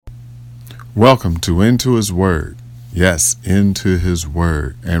Welcome to Into His Word. Yes, into His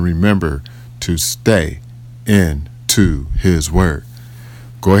Word. And remember to stay into His Word.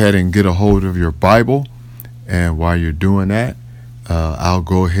 Go ahead and get a hold of your Bible. And while you're doing that, I'll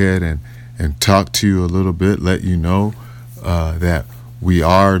go ahead and talk to you a little bit, let you know that we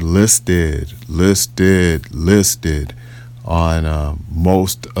are listed on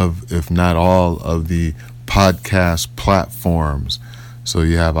most of, if not all of the podcast platforms. So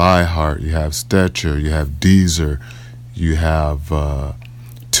you have iHeart, you have Stitcher, you have Deezer, you have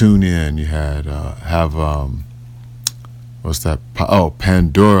TuneIn, you have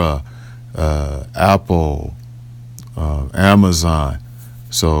Pandora, Apple, Amazon.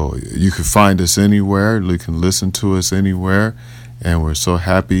 So you can find us anywhere. You can listen to us anywhere. And we're so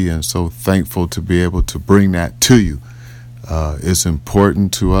happy and so thankful to be able to bring that to you. It's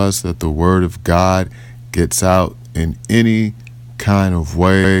important to us that the Word of God gets out in any kind of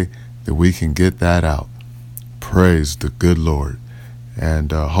way that we can get that out. Praise the good Lord.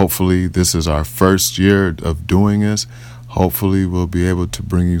 And hopefully this is our first year of doing this. Hopefully we'll be able to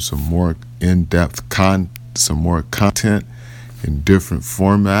bring you some more in-depth some more content in different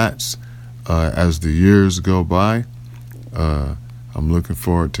formats as the years go by. I'm looking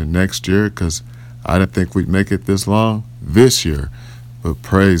forward to next year because I didn't think we'd make it this long this year. But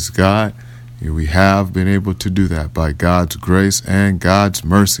praise God, we have been able to do that by God's grace and God's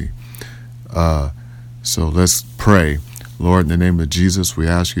mercy. So let's pray. Lord, in the name of Jesus, we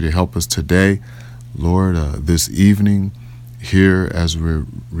ask you to help us today. Lord, this evening here as we're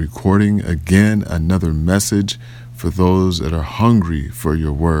recording again another message for those that are hungry for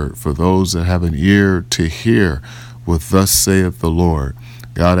your word, for those that have an ear to hear what thus saith the Lord.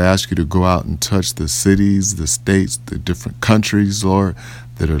 God, I ask you to go out and touch the cities, the states, the different countries, Lord,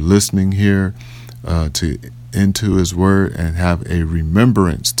 that are listening here into his word and have a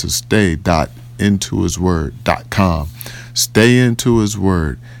remembrance to stay intohisword.com. Stay into his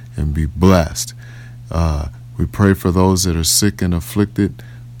word and be blessed. We pray for those that are sick and afflicted,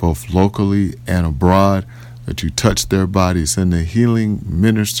 both locally and abroad, that you touch their bodies, send a healing,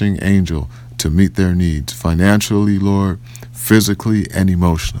 ministering angel to meet their needs financially, Lord, physically, and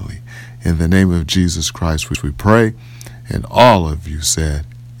emotionally. In the name of Jesus Christ, which we pray, and all of you said,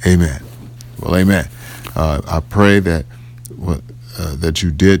 amen. Well, amen. I pray that that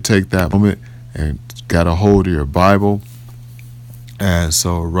you did take that moment and got a hold of your Bible. And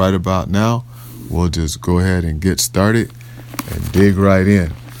so right about now, we'll just go ahead and get started and dig right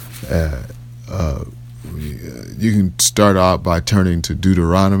in. You can start out by turning to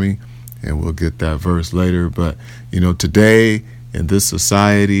Deuteronomy, and we'll get that verse later. But, today in this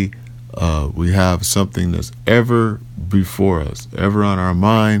society, we have something that's ever before us, ever on our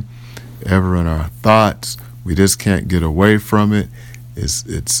mind, ever in our thoughts. We just can't get away from it. It's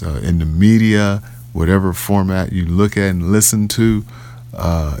in the media, whatever format you look at and listen to,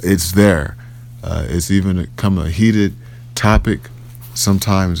 it's there. It's even become a heated topic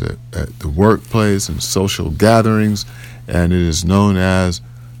sometimes at the workplace and social gatherings, and it is known as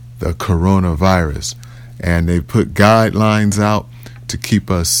the coronavirus. And they put guidelines out to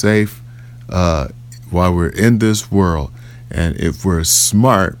keep us safe while we're in this world. And if we're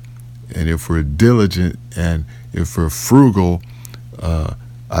smart and if we're diligent and if we're frugal,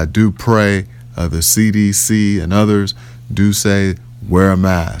 I do pray the CDC and others do say wear a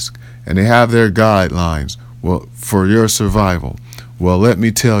mask. And they have their guidelines for your survival. Well, let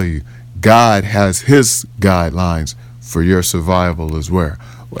me tell you, God has his guidelines for your survival as well.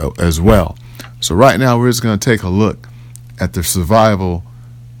 So right now we're just going to take a look at the survival,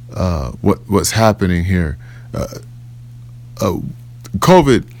 what's happening here.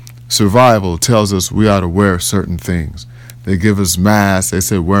 COVID survival tells us we ought to wear certain things. They give us masks. They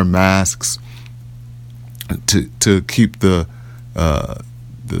say wear masks to keep the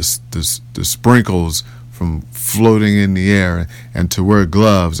sprinkles from floating in the air, and to wear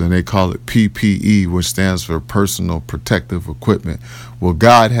gloves, and they call it PPE, which stands for personal protective equipment. Well,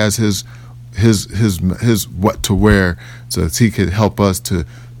 God has his what to wear so that he could help us to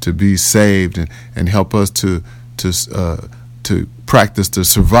be saved and help us to practice the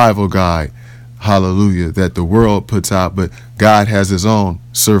survival guide, hallelujah, that the world puts out, but God has his own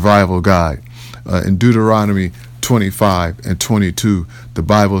survival guide. In Deuteronomy 25 and 22, the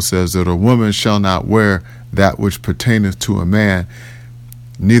Bible says that a woman shall not wear that which pertaineth to a man,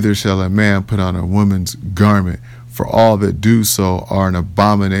 neither shall a man put on a woman's garment, for all that do so are an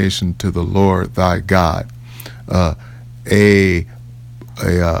abomination to the Lord thy God.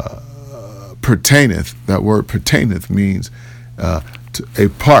 Pertaineth, that word pertaineth means to a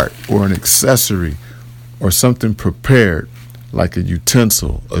part or an accessory or something prepared like a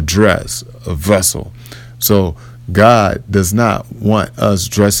utensil, a dress, a vessel. So God does not want us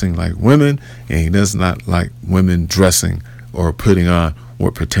dressing like women, and he does not like women dressing or putting on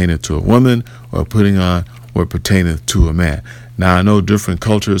what pertaineth to a woman or putting on what pertaineth to a man. Now, I know different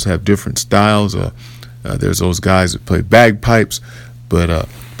cultures have different styles. There's those guys that play bagpipes, but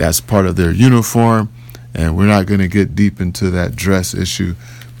that's part of their uniform, and we're not going to get deep into that dress issue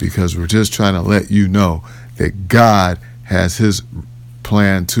because we're just trying to let you know that God has his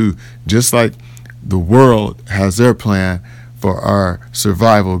plan too, just like the world has their plan for our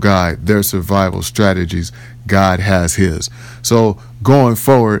survival guide, their survival strategies. God has his. So going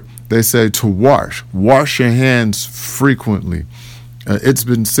forward, they say to wash your hands frequently. It's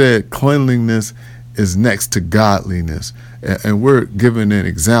been said cleanliness is next to godliness. And we're given an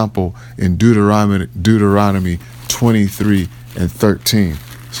example in Deuteronomy 23 and 13.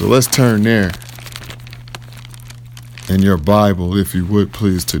 So let's turn there in your Bible, if you would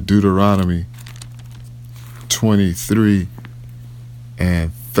please, to Deuteronomy 23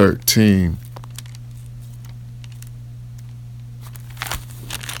 and 13.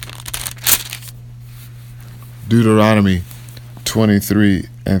 Deuteronomy 23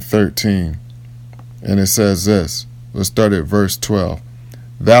 and 13. And it says this. Let's start at verse 12.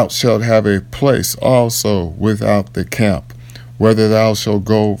 Thou shalt have a place also without the camp, whether thou shalt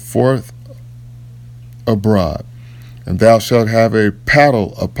go forth abroad. And thou shalt have a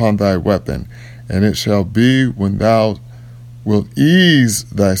paddle upon thy weapon, and it shall be when thou wilt ease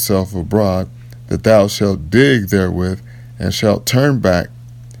thyself abroad, that thou shalt dig therewith, and shalt turn back,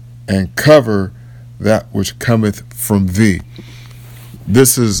 and cover that which cometh from thee.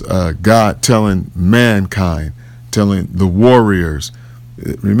 This is God telling mankind, telling the warriors,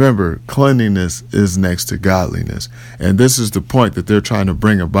 remember, cleanliness is next to godliness. And this is the point that they're trying to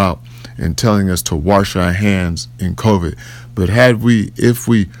bring about in telling us to wash our hands in COVID. But if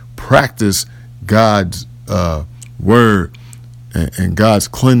we practice God's word and God's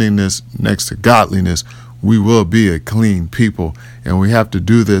cleanliness next to godliness, we will be a clean people. And we have to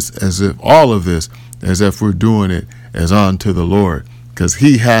do this as if we're doing it as unto the Lord, because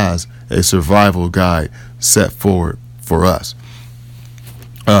he has a survival guide set forward for us.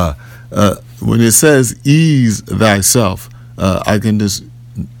 When it says ease thyself, I can just,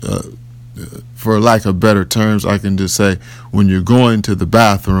 for lack of better terms, I can just say when you're going to the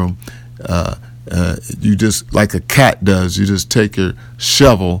bathroom, you just, like a cat does, you just take your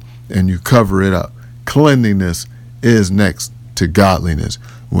shovel and you cover it up. Cleanliness is next to godliness.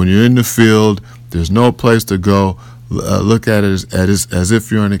 When you're in the field, there's no place to go. Look at it as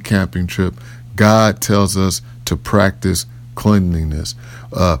if you're on a camping trip. God tells us to practice cleanliness.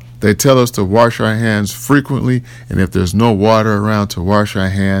 They tell us to wash our hands frequently, and if there's no water around to wash our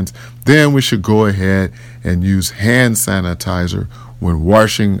hands, then we should go ahead and use hand sanitizer when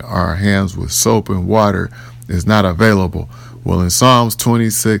washing our hands with soap and water is not available. Well, in Psalms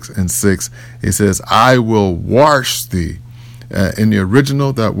 26 and 6, it says, I will wash thee. In the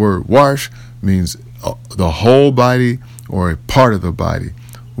original, that word wash means the whole body or a part of the body.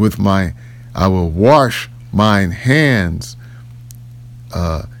 I will wash mine hands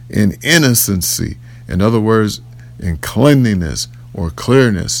in innocency. In other words, in cleanliness or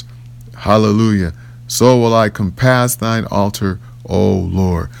clearness. Hallelujah. So will I compass thine altar, O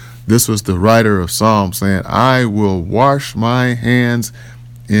Lord. This was the writer of Psalms saying, I will wash my hands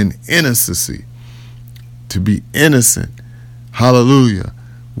in innocency. To be innocent. Hallelujah.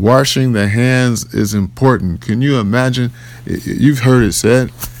 Washing the hands is important. Can you imagine? You've heard it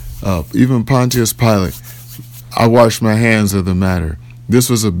said, even Pontius Pilate, I wash my hands of the matter. This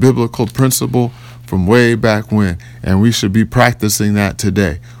was a biblical principle from way back when, and we should be practicing that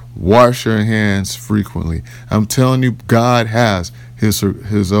today. Wash your hands frequently. I'm telling you, God has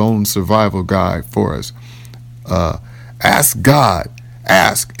his own survival guide for us. Ask God.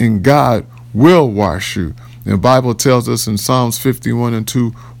 Ask, and God will wash you. The Bible tells us in Psalms 51 and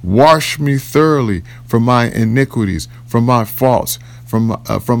 2, wash me thoroughly from my iniquities, from my faults, from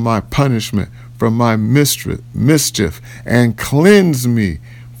my punishment, from my mischief, and cleanse me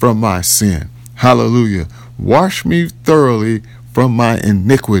from my sin. Hallelujah. Wash me thoroughly from my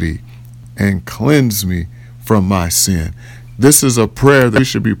iniquity and cleanse me from my sin. This is a prayer that we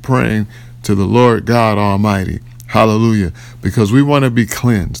should be praying to the Lord God Almighty. Hallelujah. Because we want to be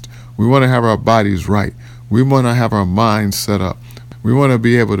cleansed. We want to have our bodies right. We want to have our minds set up. We want to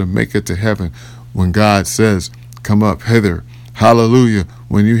be able to make it to heaven when God says, come up hither. Hallelujah.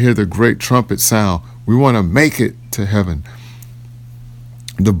 When you hear the great trumpet sound, we want to make it to heaven.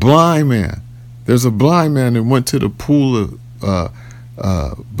 The blind man, there's a blind man that went to the pool of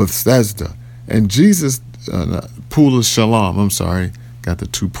Bethesda. And Jesus Pool of Siloam. I'm sorry, got the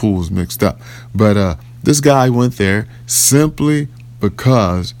two pools mixed up. But this guy went there simply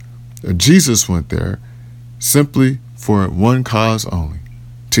because Jesus went there simply for one cause only,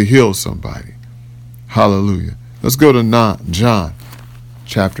 to heal somebody. Hallelujah. Let's go to John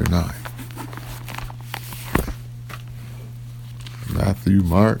chapter 9. Matthew,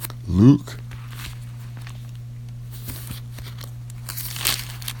 Mark, Luke.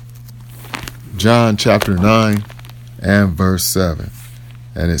 John chapter 9 and verse 7.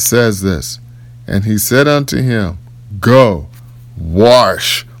 And it says this, and he said unto him, go,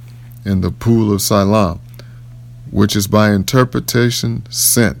 wash in the pool of Siloam, which is by interpretation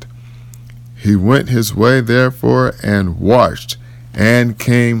sent. He went his way therefore and washed and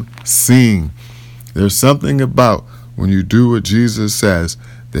came seeing. There's something about when you do what Jesus says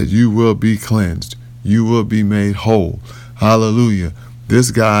that you will be cleansed. You will be made whole. Hallelujah. This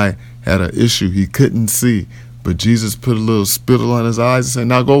guy had an issue. He couldn't see, but Jesus put a little spittle on his eyes and said,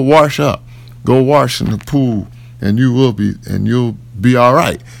 now go wash up. Go wash in the pool and you'll be all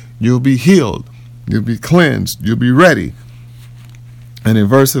right. You'll be healed. You'll be cleansed. You'll be ready. And in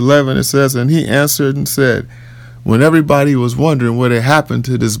verse 11 it says, and he answered and said, when everybody was wondering what had happened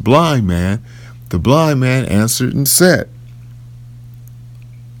to this blind man, the blind man answered and said,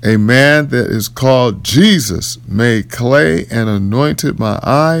 a man that is called Jesus made clay and anointed my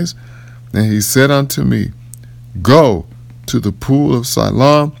eyes, and he said unto me, go to the pool of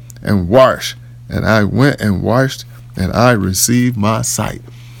Siloam and wash. And I went and washed, and I received my sight.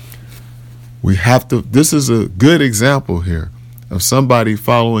 This is a good example here of somebody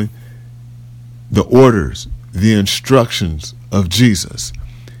following the orders, the instructions of Jesus.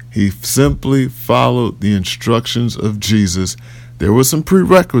 He simply followed the instructions of Jesus. There were some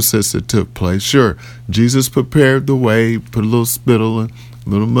prerequisites that took place. Sure, Jesus prepared the way, put a little spittle and a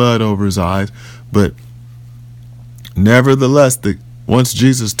little mud over his eyes, but nevertheless, once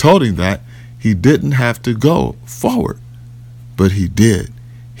Jesus told him that, he didn't have to go forward, but he did.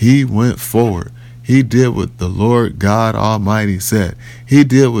 He went forward. He did what the Lord God Almighty said. He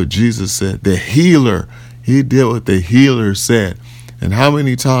did what Jesus said. The healer, he did what the healer said. And how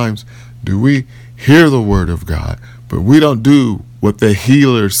many times do we hear the word of God, but we don't do what the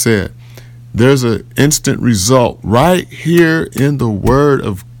healer said? There's an instant result right here in the word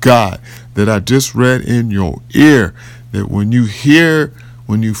of God that I just read in your ear, that when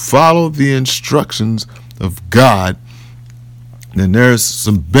you follow the instructions of God, then there's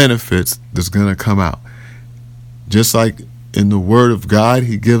some benefits that's going to come out. Just like in the word of God,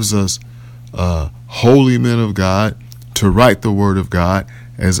 he gives us holy men of God to write the word of God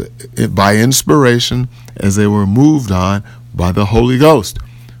by inspiration as they were moved on by the Holy Ghost.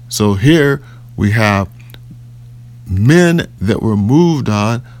 So here we have men that were moved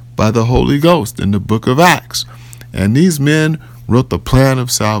on by the Holy Ghost in the book of Acts. And these men wrote the plan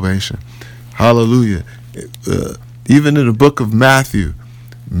of salvation. Hallelujah. Even in the book of Matthew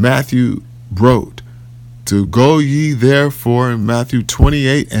wrote, to go ye therefore, in Matthew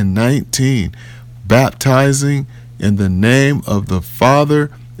 28 and 19, baptizing in the name of the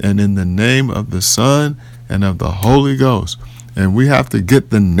Father and in the name of the Son and of the Holy Ghost. And we have to get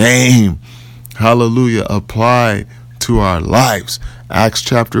the name, hallelujah, applied to our lives. Acts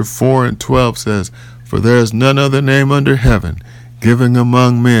chapter 4 and 12 says, for there is none other name under heaven given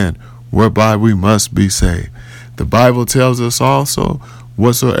among men whereby we must be saved. The Bible tells us also,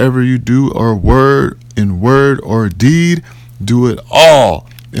 whatsoever you do in word or deed, do it all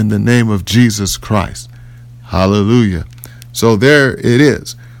in the name of Jesus Christ. Hallelujah. So there it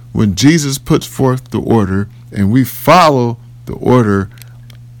is. When Jesus puts forth the order and we follow the order,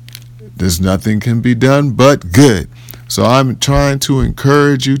 there's nothing can be done but good. So I'm trying to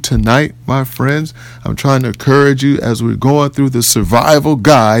encourage you tonight, my friends. I'm trying to encourage you as we're going through the survival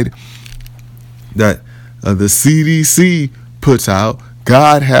guide that the CDC puts out.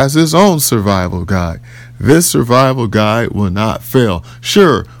 God has his own survival guide. This survival guide will not fail.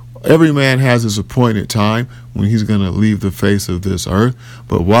 Sure, every man has his appointed time when he's going to leave the face of this earth.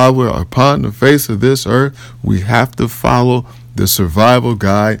 But while we're upon the face of this earth, we have to follow the survival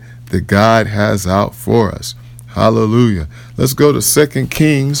guide that God has out for us. Hallelujah. Let's go to 2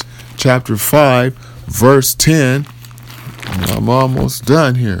 Kings chapter 5, verse 10. I'm almost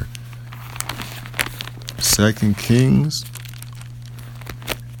done here. 2 Kings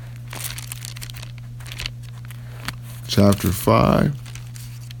chapter 5,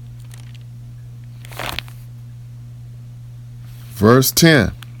 verse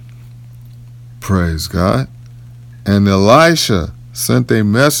 10. Praise God. And Elisha sent a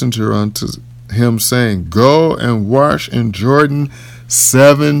messenger unto him, saying, 'Go and wash in Jordan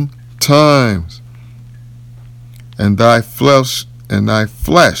 7 times, and thy flesh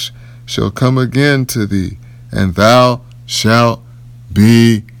shall come again to thee, and thou shalt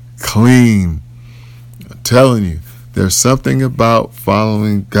be clean. I'm telling you, there's something about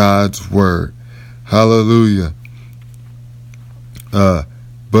following God's word. Hallelujah.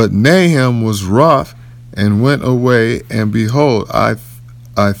 But Nahum was wroth and went away, and behold, I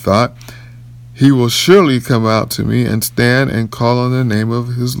thought, he will surely come out to me and stand and call on the name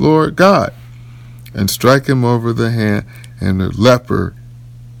of his Lord God, and strike him over the hand and the leper,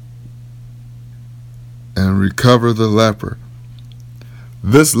 and recover the leper.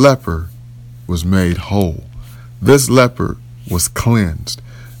 This leper was made whole. This leper was cleansed.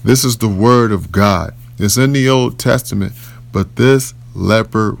 This is the word of God. It's in the Old Testament, but this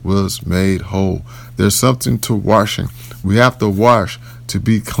leper was made whole. There's something to washing. We have to wash to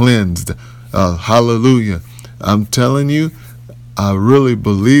be cleansed. Hallelujah. I'm telling you, I really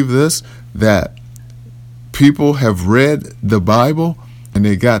believe this, that people have read the Bible and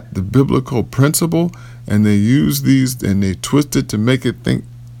they got the biblical principle, and they use these and they twist it to make it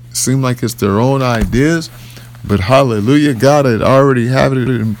seem like it's their own ideas. But hallelujah, God had already had it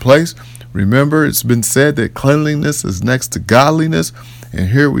in place. Remember, it's been said that cleanliness is next to godliness. And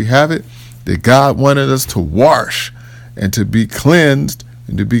here we have it, that God wanted us to wash and to be cleansed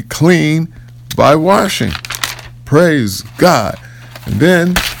and to be clean by washing. Praise God. And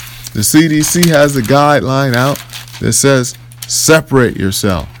then the CDC has a guideline out that says separate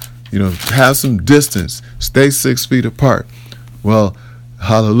yourself. Have some distance. Stay 6 feet apart. Well,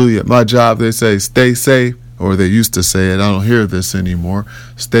 hallelujah. My job, they say stay safe, or they used to say it. I don't hear this anymore.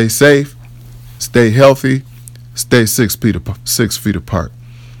 Stay safe, stay healthy, stay 6 feet apart.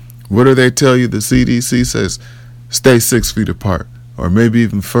 What do they tell you? The CDC says stay 6 feet apart, or maybe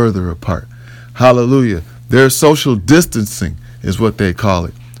even further apart. Hallelujah. There's social distancing is what they call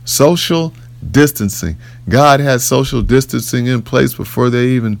it. Social distancing. God had social distancing in place before they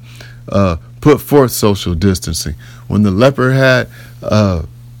even put forth social distancing. When the leper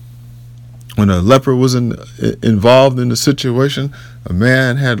was involved in the situation, a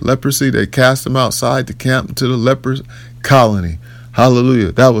man had leprosy, they cast him outside the camp into the leper colony.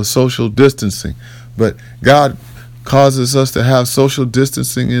 Hallelujah. That was social distancing. But God causes us to have social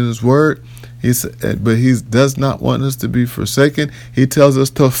distancing in his word. But he does not want us to be forsaken. He tells us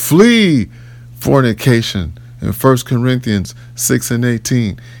to flee fornication in 1 Corinthians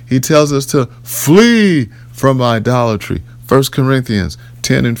 6:18. He tells us to flee from idolatry. 1 Corinthians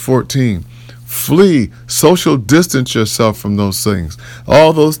 10:14. Flee, social distance yourself from those things.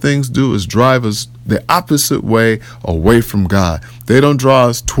 All those things do is drive us the opposite way away from God. They don't draw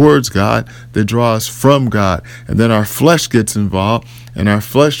us towards God, they draw us from God. And then our flesh gets involved, and our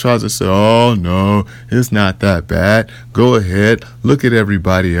flesh tries to say, oh no, it's not that bad. Go ahead, look at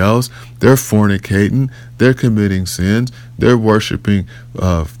everybody else. They're fornicating, they're committing sins, they're worshiping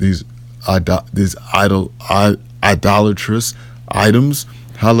these idolatrous items.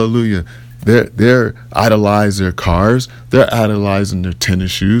 Hallelujah. They're idolizing their cars. They're idolizing their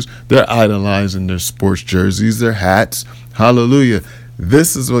tennis shoes. They're idolizing their sports jerseys, their hats. Hallelujah.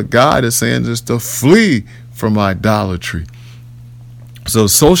 This is what God is saying, is to flee from idolatry. So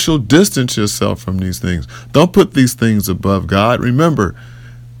social distance yourself from these things. Don't put these things above God. Remember,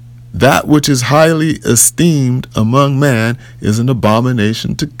 that which is highly esteemed among man is an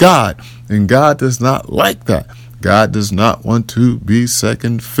abomination to God. And God does not like that. God does not want to be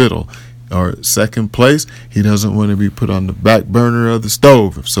second fiddle or second place. He doesn't want to be put on the back burner of the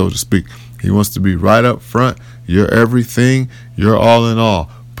stove, so to speak. He wants to be right up front. You're everything. You're all in all.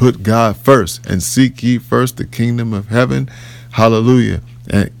 Put God first, and seek ye first the kingdom of heaven. Hallelujah.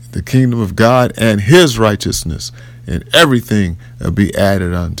 And the kingdom of God and his righteousness, and everything will be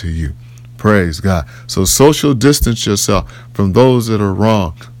added unto you. Praise God. So social distance yourself from those that are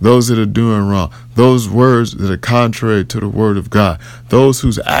wrong, those that are doing wrong, those words that are contrary to the word of God, those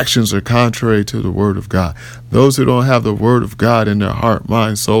whose actions are contrary to the word of God, those who don't have the word of God in their heart,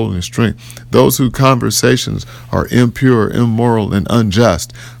 mind, soul, and strength, those whose conversations are impure, immoral, and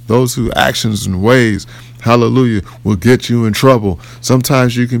unjust, those whose actions and ways, hallelujah, will get you in trouble.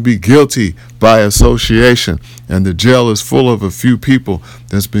 Sometimes you can be guilty by association, and the jail is full of a few people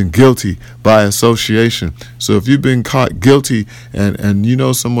that's been guilty by association. So if you've been caught guilty and you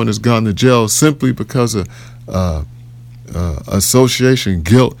know someone has gone to jail simply because of association,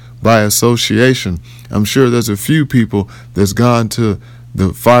 guilt by association, I'm sure there's a few people that's gone to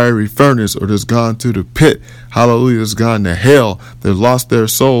the fiery furnace, or that's gone to the pit, hallelujah, that's gone to hell, that lost their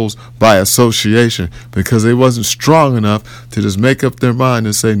souls by association because they wasn't strong enough to just make up their mind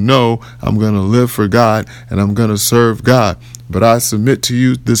and say, no, I'm going to live for God and I'm going to serve God. But I submit to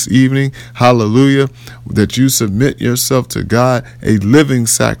you this evening, hallelujah, that you submit yourself to God, a living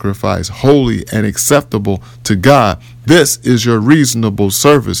sacrifice, holy and acceptable to God. This is your reasonable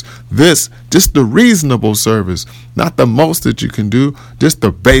service. This, just the reasonable service, not the most that you can do, just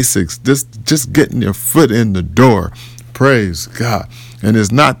the basics, just getting your foot in the door. Praise God. And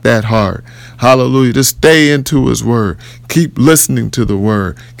it's not that hard. Hallelujah. Just stay into his word. Keep listening to the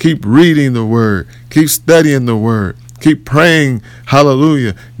word. Keep reading the word. Keep studying the word. Keep praying.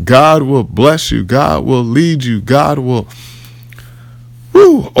 Hallelujah. God will bless you. God will lead you. God will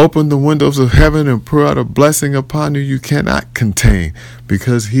open the windows of heaven and pour out a blessing upon you cannot contain,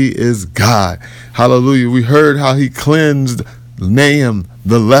 because he is God. Hallelujah. We heard how he cleansed Naaman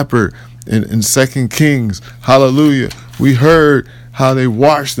the leper in 2 Kings. Hallelujah. We heard how they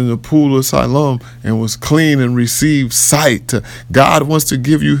washed in the pool of Siloam and was clean and received sight. God wants to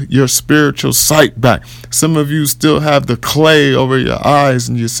give you your spiritual sight back. Some of you still have the clay over your eyes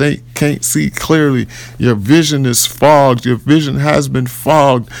and you can't see clearly. Your vision is fogged. Your vision has been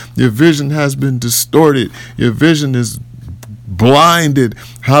fogged. Your vision has been distorted. Your vision is blinded.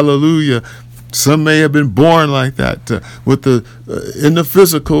 Hallelujah. Some may have been born like that. In the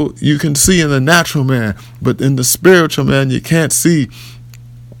physical, you can see in the natural man, but in the spiritual man, you can't see.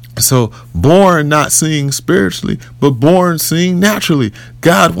 So born not seeing spiritually, but born seeing naturally.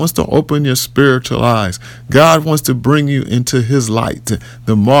 God wants to open your spiritual eyes. God wants to bring you into his light,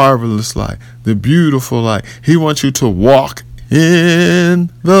 the marvelous light, the beautiful light. He wants you to walk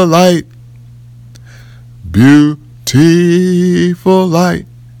in the light. Beautiful light.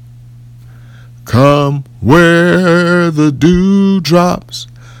 Come where the dewdrops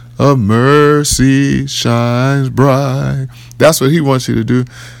of mercy shines bright. That's what he wants you to do.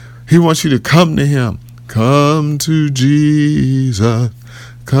 He wants you to come to him. Come to Jesus.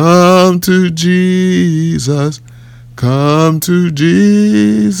 Come to Jesus. Come to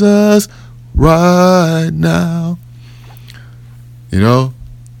Jesus right now. You know,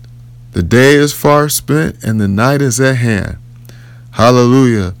 the day is far spent and the night is at hand.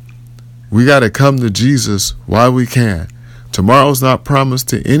 Hallelujah. We got to come to Jesus while we can. Tomorrow's not promised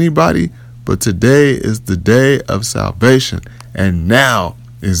to anybody, but today is the day of salvation. And now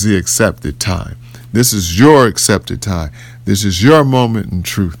is the accepted time. This is your accepted time. This is your moment in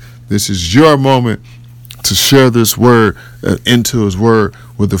truth. This is your moment to share this word into his word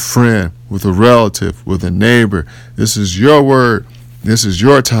with a friend, with a relative, with a neighbor. This is your word. This is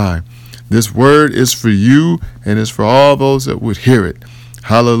your time. This word is for you and it's for all those that would hear it.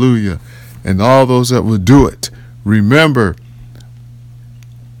 Hallelujah. And all those that will do it. Remember,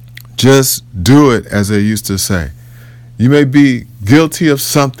 just do it, as they used to say. You may be guilty of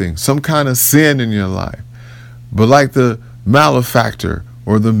something, some kind of sin in your life. But like the malefactor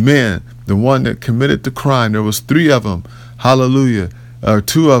or the men, the one that committed the crime, there was 3 of them, hallelujah, or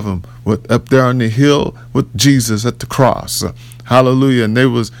 2 of them up there on the hill with Jesus at the cross. Hallelujah. And they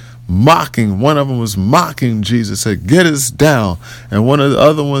was mocking. One of them was mocking Jesus, said, "Get us down." And one of the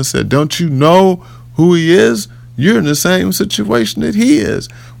other ones said, "Don't you know who he is? You're in the same situation that he is."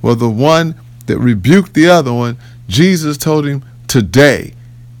 Well, the one that rebuked the other one, Jesus told him, "Today,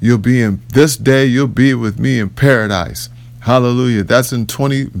 you'll be with me in paradise." Hallelujah. That's in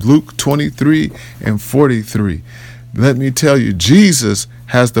Luke 23 and 43. Let me tell you, Jesus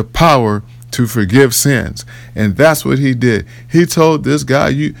has the power to forgive sins. And that's what he did. He told this guy,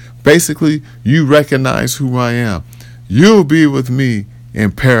 you recognize who I am. You'll be with me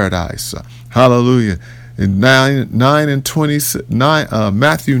in paradise. Hallelujah. In Matthew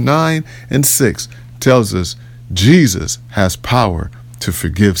 9 and 6 tells us Jesus has power to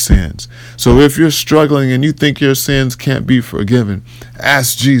forgive sins. So if you're struggling and you think your sins can't be forgiven,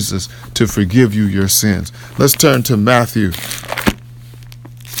 ask Jesus to forgive you your sins. Let's turn to Matthew.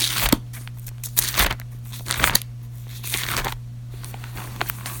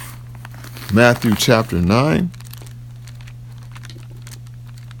 Matthew chapter 9.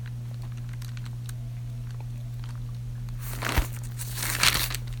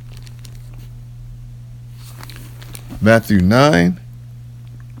 Matthew 9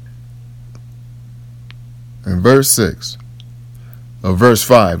 and verse 6. Or verse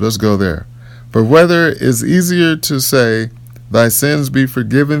 5. Let's go there. For whether it is easier to say, "Thy sins be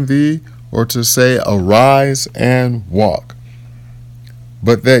forgiven thee," or to say, "Arise and walk."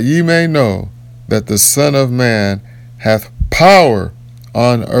 But that ye may know that the Son of Man hath power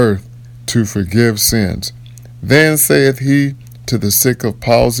on earth to forgive sins. Then saith he to the sick of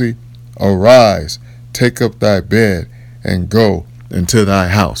palsy, "Arise, take up thy bed, and go into thy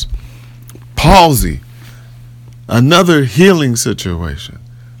house." Palsy, another healing situation,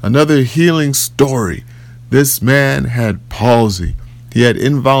 another healing story. This man had palsy. He had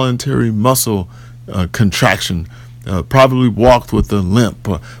involuntary muscle contraction, probably walked with a limp,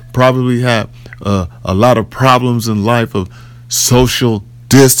 probably had a lot of problems in life of social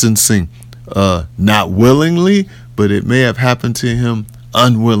distancing, not willingly, but it may have happened to him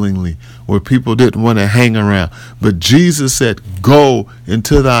unwillingly, where people didn't want to hang around. But Jesus said, go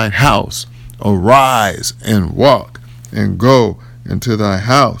into thy house, arise and walk, and go into thy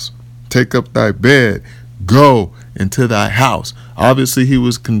house. Take up thy bed, go into thy house. Obviously, he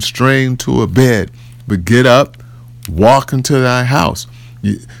was constrained to a bed, but get up, walk into thy house.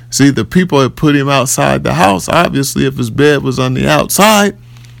 See, the people had put him outside the house. Obviously, if his bed was on the outside,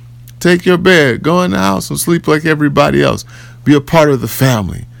 take your bed, go in the house and sleep like everybody else. Be a part of the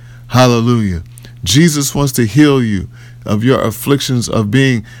family. Hallelujah. Jesus wants to heal you of your afflictions of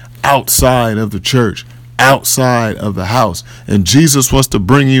being outside of the church, outside of the house. And Jesus wants to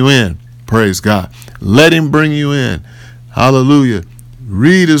bring you in. Praise God. Let him bring you in. Hallelujah.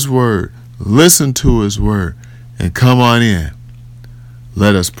 Read his word. Listen to his word. And come on in.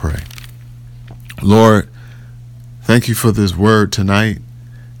 Let us pray. Lord, thank you for this word tonight.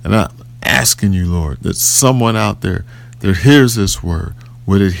 And I'm asking you, Lord, that someone out there that hears this word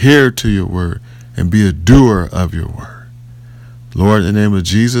would adhere to your word and be a doer of your word. Lord, in the name of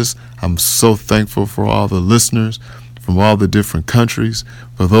Jesus, I'm so thankful for all the listeners from all the different countries,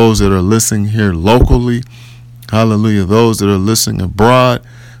 for those that are listening here locally. Hallelujah. Those that are listening abroad,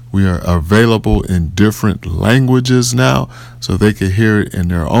 we are available in different languages now, so they can hear it in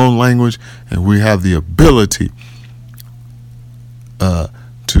their own language, and we have the ability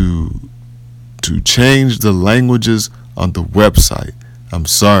to change the languages on the website. I'm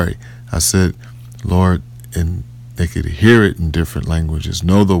sorry. I said, Lord, and they could hear it in different languages.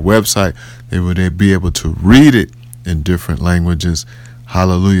 Know the website. They would be able to read it in different languages.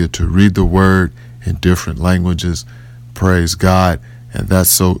 Hallelujah. To read the word in different languages. Praise God. And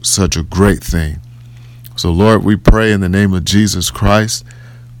that's such a great thing. So, Lord, we pray in the name of Jesus Christ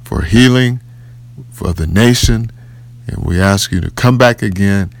for healing for the nation. And we ask you to come back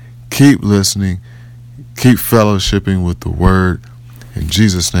again. Keep listening. Keep fellowshipping with the word. In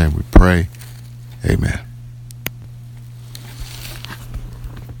Jesus' name we pray. Amen.